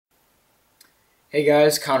Hey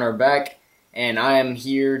guys, Connor back, and I am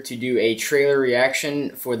here to do a trailer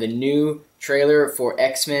reaction for the new trailer for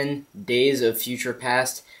X-Men Days of Future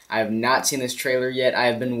Past. I have not seen this trailer yet. I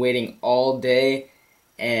have been waiting all day,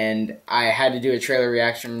 and I had to do a trailer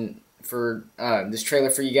reaction for this trailer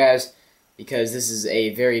for you guys because this is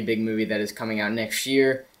a very big movie that is coming out next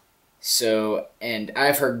year. So, and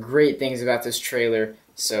I've heard great things about this trailer,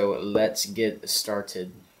 so let's get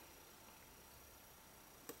started.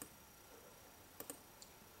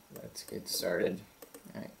 Let's get started.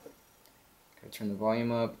 Alright. Gotta turn the volume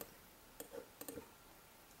up.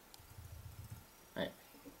 Alright.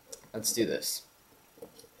 Let's do this.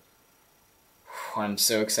 I'm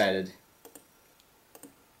so excited.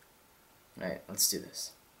 Alright, let's do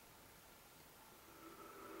this.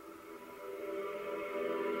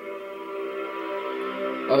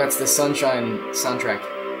 Oh, that's the Sunshine soundtrack.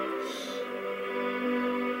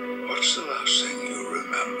 What's the last thing you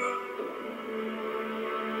remember?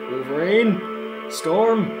 Wolverine?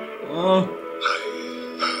 Storm? Oh. I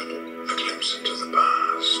had a glimpse into the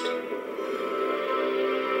past.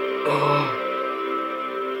 Oh.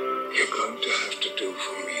 You're going to have to do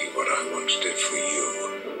for me what I once did for you.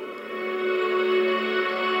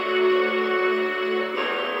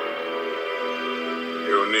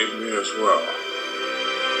 You need me as well.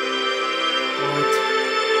 What?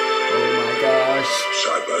 Oh my gosh.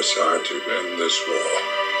 Side by side to end this war.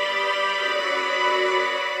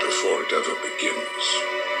 Before it ever begins.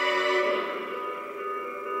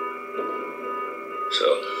 So,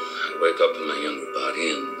 I wake up in my younger body,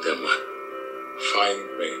 and then what? Find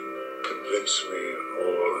me. Convince me of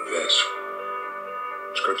all of this.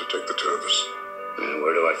 It's going to take the two of us. And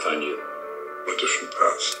where do I find you? A different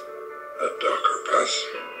path. A darker path.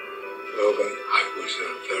 Logan, I was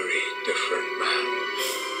a very different man.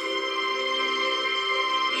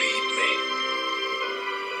 Lead me.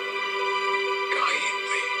 Guide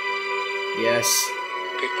me. Yes.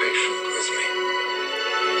 Be patient with me.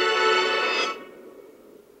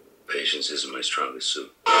 Patience isn't my strongest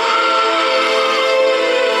suit.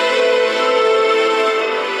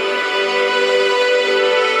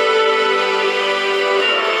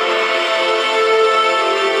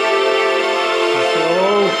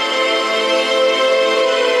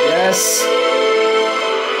 Yes.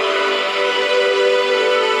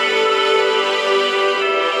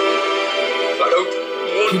 I don't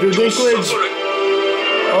want Peter your Dinklage. suffering. I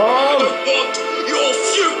Oh. don't want your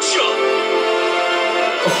future.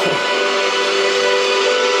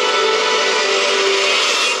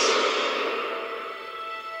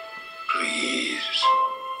 Please.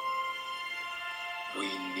 We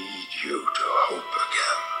need you to hope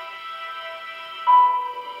again.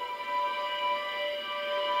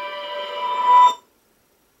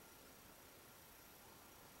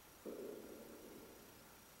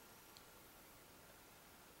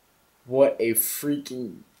 What a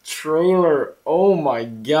freaking trailer. Oh my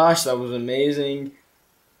gosh, that was amazing.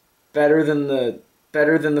 Better than the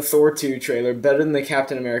Thor 2 trailer, better than the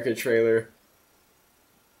Captain America trailer.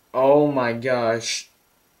 Oh my gosh.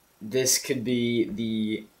 This could be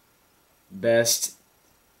the best,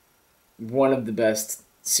 one of the best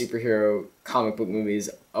superhero comic book movies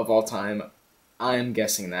of all time. I'm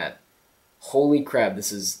guessing that. Holy crap,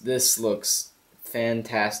 this looks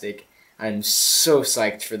fantastic. I'm so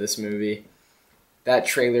psyched for this movie. That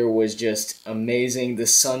trailer was just amazing. The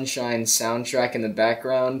Sunshine soundtrack in the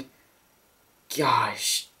background.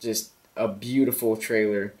 Gosh, just a beautiful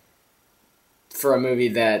trailer for a movie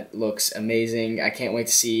that looks amazing. I can't wait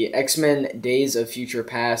to see X-Men Days of Future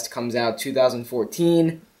Past. Comes out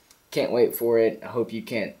 2014. Can't wait for it. I hope you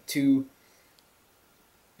can't too.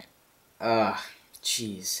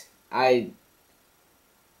 Jeez.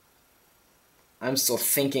 I'm still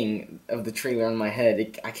thinking of the trailer in my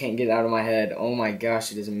head. I can't get it out of my head. Oh my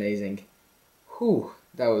gosh, it is amazing. Whew,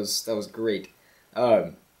 that was great.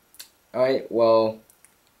 Alright, well,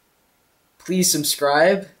 please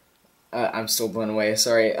subscribe. I'm still blown away,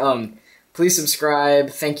 sorry. Please subscribe.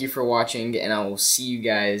 Thank you for watching, and I will see you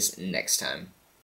guys next time.